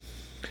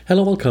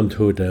Hello, welcome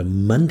to the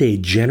Monday,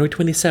 January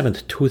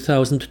 27th,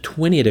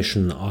 2020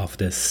 edition of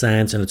the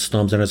Sands and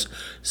Storm Center's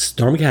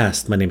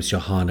StormCast. My name is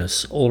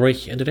Johannes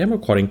Ulrich, and today I'm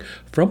recording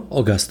from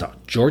Augusta,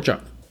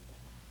 Georgia.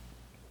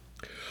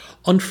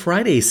 On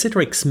Friday,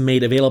 Citrix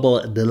made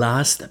available the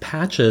last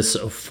patches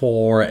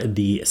for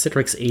the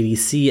Citrix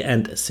ADC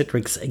and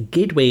Citrix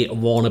Gateway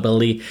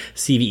vulnerability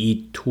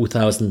CVE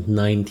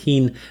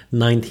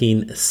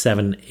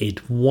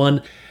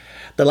 2019-19781.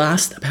 The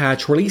last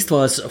patch released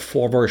was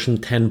for version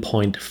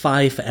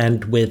 10.5,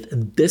 and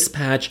with this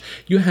patch,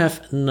 you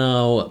have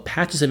now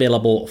patches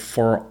available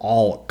for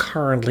all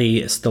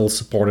currently still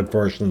supported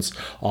versions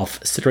of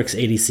Citrix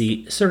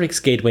ADC,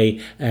 Citrix Gateway,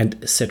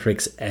 and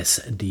Citrix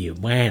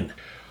SD-WAN.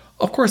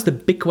 Of course, the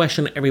big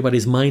question in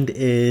everybody's mind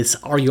is,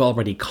 are you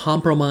already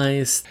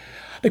compromised?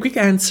 The quick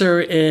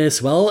answer is,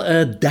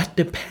 that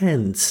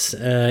depends.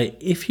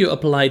 If you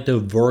applied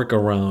the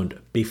workaround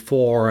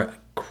before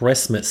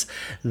Christmas,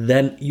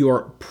 then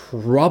you're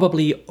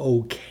probably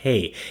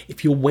okay.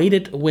 If you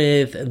waited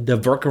with the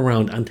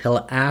workaround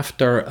until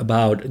after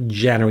about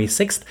January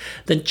 6th,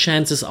 then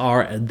chances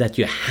are that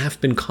you have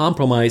been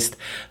compromised.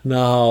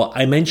 Now,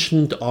 I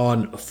mentioned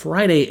on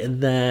Friday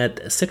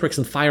that Citrix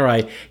and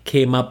FireEye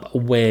came up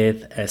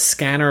with a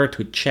scanner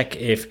to check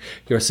if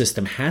your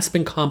system has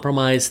been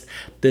compromised.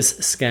 This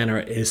scanner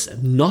is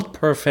not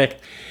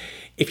perfect.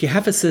 If you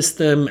have a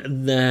system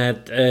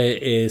that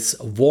is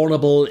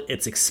vulnerable,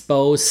 it's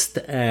exposed,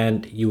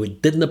 and you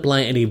didn't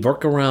apply any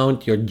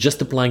workaround, you're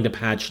just applying the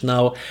patch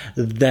now,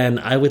 then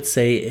I would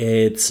say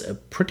it's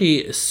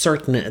pretty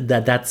certain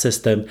that that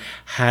system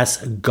has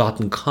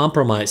gotten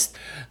compromised.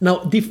 Now,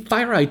 the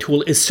FireEye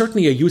tool is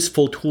certainly a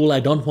useful tool. I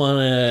don't want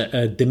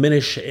to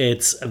diminish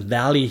its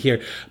value here,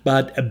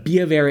 but be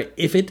aware,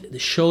 if it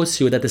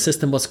shows you that the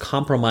system was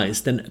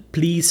compromised, then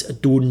please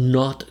do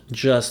not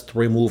just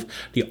remove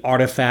the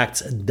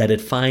artifacts that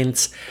it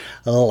finds.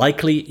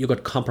 Likely you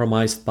got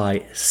compromised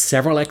by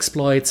several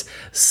exploits.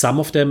 Some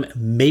of them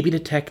may be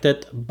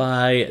detected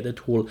by the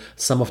tool,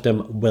 some of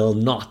them will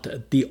not.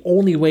 The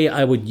only way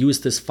I would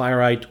use this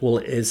FireEye tool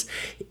is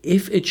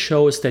if it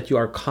shows that you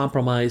are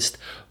compromised,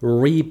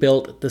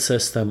 rebuild the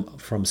system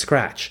from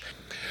scratch.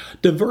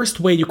 The worst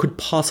way you could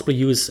possibly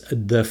use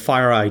the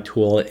FireEye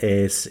tool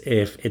is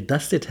if it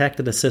does detect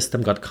that the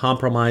system got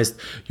compromised,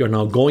 you're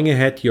now going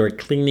ahead, you're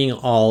cleaning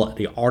all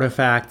the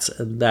artifacts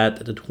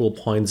that the tool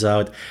points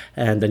out,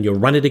 and then you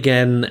run it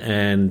again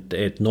and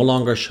it no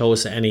longer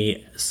shows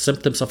any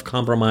symptoms of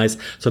compromise.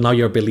 So now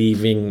you're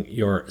believing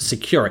you're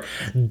secure.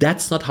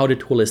 That's not how the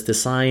tool is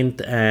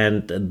designed,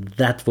 and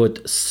that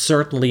would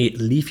certainly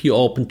leave you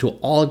open to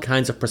all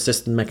kinds of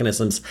persistent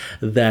mechanisms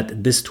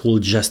that this tool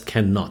just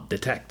cannot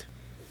detect.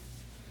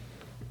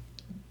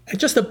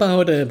 Just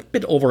about a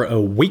bit over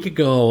a week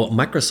ago,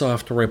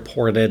 Microsoft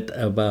reported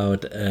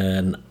about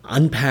an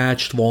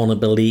unpatched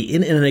vulnerability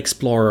in Internet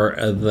Explorer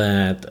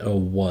that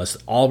was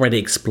already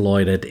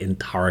exploited in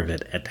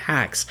targeted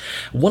attacks.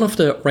 One of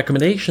the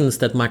recommendations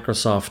that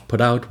Microsoft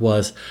put out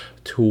was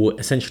to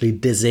essentially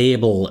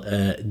disable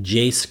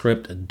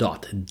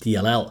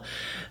jscript.dll.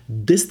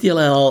 This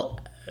DLL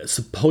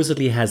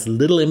supposedly has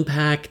little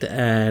impact,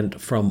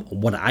 and from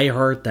what I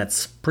heard,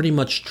 that's pretty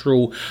much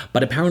true.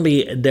 But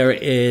apparently there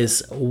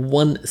is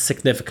one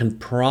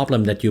significant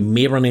problem that you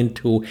may run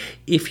into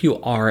if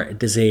you are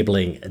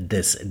disabling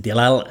this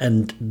DLL,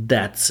 and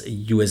that's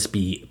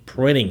USB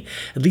printing.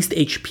 At least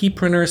HP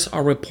printers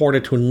are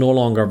reported to no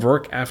longer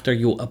work after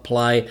you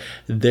apply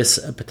this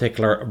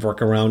particular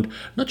workaround.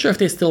 Not sure if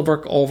they still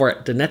work over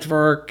the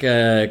network.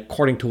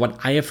 According to what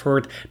I have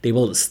heard, they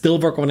will still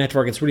work over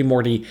network. It's really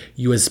more the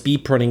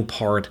USB printing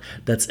part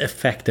that's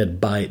affected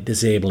by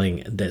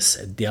disabling this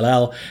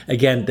DLL.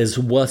 Again, this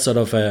was sort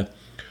of a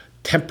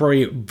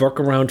temporary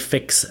workaround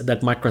fix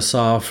that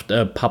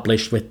Microsoft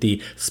published with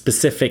the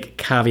specific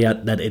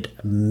caveat that it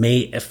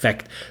may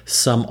affect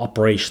some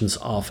operations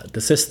of the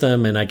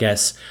system, and I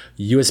guess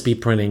USB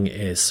printing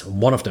is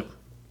one of them.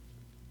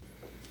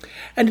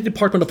 And the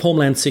Department of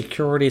Homeland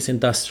Security's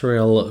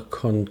Industrial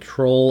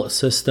Control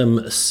System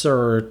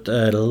CERT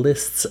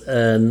lists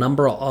a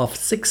number of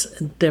 6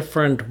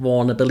 different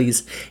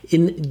vulnerabilities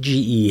in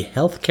GE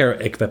healthcare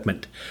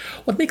equipment.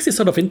 What makes this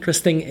sort of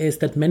interesting is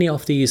that many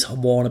of these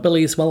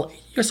vulnerabilities,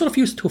 you're sort of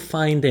used to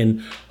find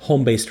in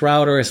home-based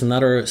routers and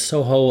other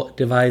SOHO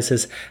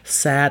devices.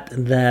 Sad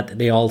that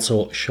they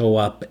also show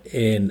up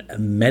in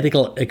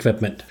medical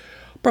equipment.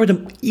 Probably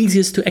the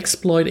easiest to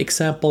exploit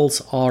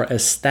examples are a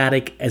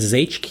static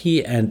SSH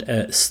key and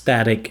a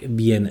static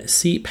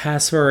VNC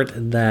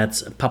password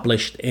that's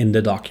published in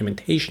the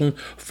documentation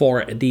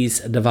for these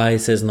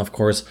devices, and of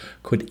course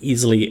could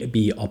easily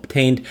be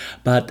obtained.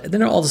 But then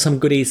there are also some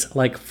goodies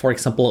like, for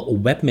example,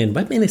 webmin.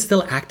 Webmin is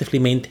still actively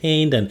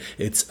maintained and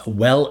it's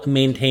well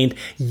maintained.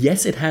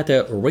 Yes, it had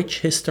a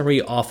rich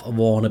history of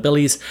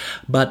vulnerabilities,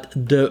 but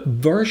the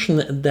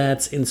version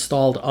that's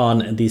installed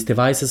on these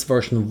devices,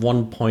 version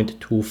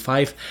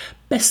 1.25,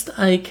 2005. Best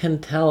I can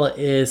tell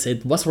is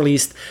it was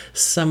released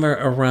somewhere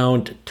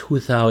around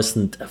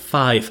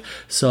 2005.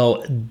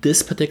 So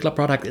this particular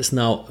product is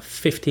now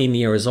 15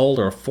 years old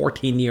or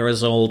 14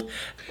 years old.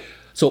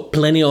 So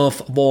plenty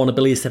of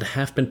vulnerabilities that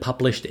have been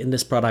published in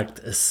this product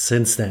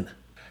since then.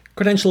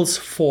 Credentials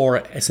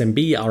for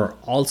SMB are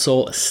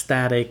also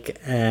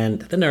static,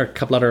 and then there are a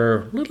couple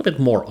other little bit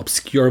more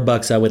obscure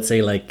bugs, I would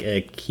say, like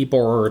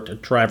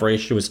keyboard driver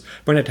issues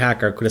where an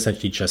attacker could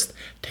essentially just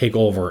take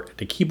over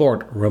the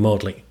keyboard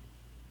remotely.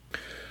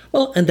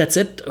 Well, and that's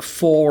it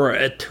for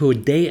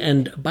today.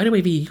 And by the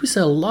way, we use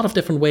a lot of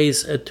different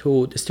ways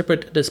to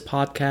distribute this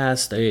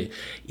podcast,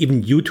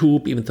 even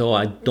YouTube, even though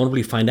I don't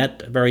really find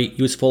that very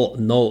useful.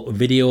 No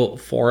video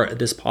for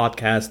this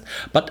podcast.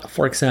 But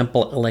for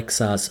example,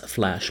 Alexa's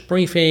Flash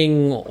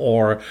Briefing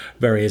or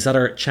various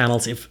other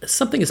channels. If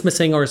something is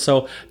missing or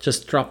so,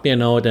 just drop me a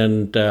note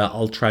and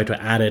I'll try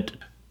to add it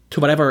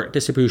to whatever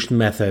distribution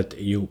method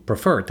you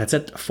prefer. That's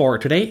it for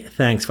today.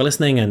 Thanks for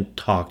listening and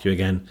talk to you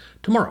again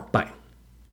tomorrow. Bye.